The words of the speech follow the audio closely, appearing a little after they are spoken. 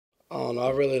I don't know.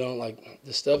 I really don't like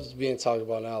the stuff that's being talked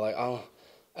about now. Like I don't,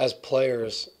 as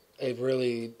players, it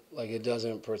really like it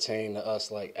doesn't pertain to us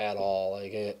like at all.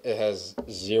 Like it has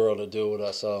zero to do with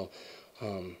us. So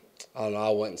um, I don't know. I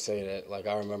wouldn't say that. Like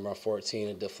I remember 14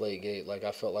 at Deflategate. Like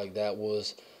I felt like that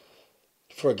was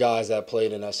for guys that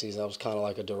played in that season. That was kind of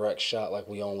like a direct shot. Like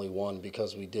we only won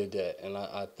because we did that. And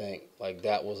I think like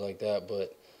that was like that.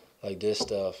 But like this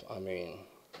stuff, I mean,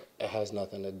 it has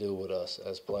nothing to do with us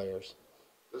as players.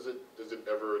 Does it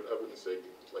ever? I wouldn't say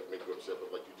like make you upset,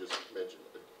 but like you just mentioned,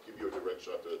 like, give you a direct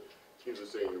shot to teams are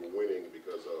saying you're winning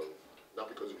because of not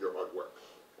because of your hard work,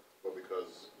 but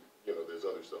because there's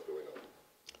other stuff going on.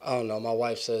 I don't know. My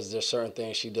wife says there's certain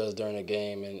things she does during the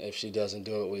game, and if she doesn't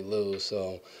do it, we lose.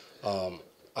 So um,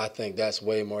 I think that's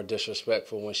way more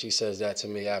disrespectful when she says that to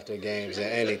me after games than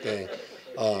anything.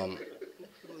 Um,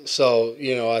 so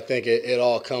I think it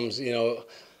all comes.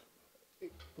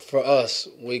 For us,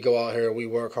 we go out here, we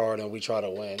work hard, and we try to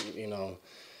win.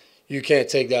 You can't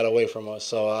take that away from us.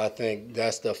 So I think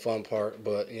that's the fun part.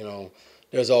 But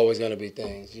there's always going to be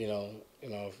things.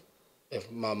 If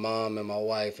my mom and my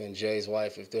wife and Jay's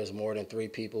wife, if there's more than three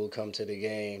people who come to the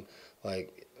game,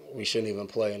 like we shouldn't even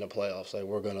play in the playoffs. Like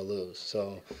we're gonna lose.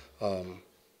 So um,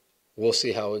 we'll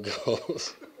see how it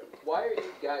goes. Why are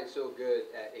you guys so good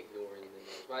at ignoring the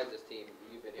news? Why is this team?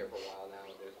 You've been here for a while now,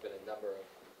 and there's been a number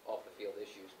of off the field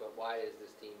issues. But why does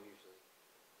this team usually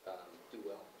do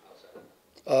well outside of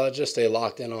that? Just stay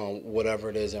locked in on whatever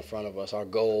it is in front of us, our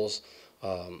goals,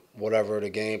 whatever the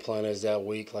game plan is that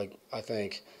week. Like I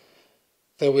think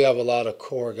we have a lot of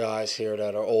core guys here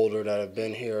that are older that have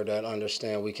been here that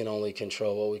understand we can only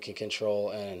control what we can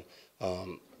control, and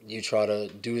you try to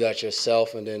do that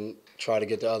yourself, and then try to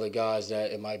get the other guys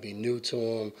that it might be new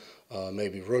to them,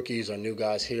 maybe rookies or new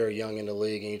guys here, young in the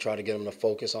league, and you try to get them to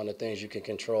focus on the things you can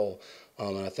control.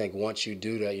 And I think once you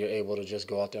do that, you're able to just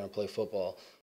go out there and play football.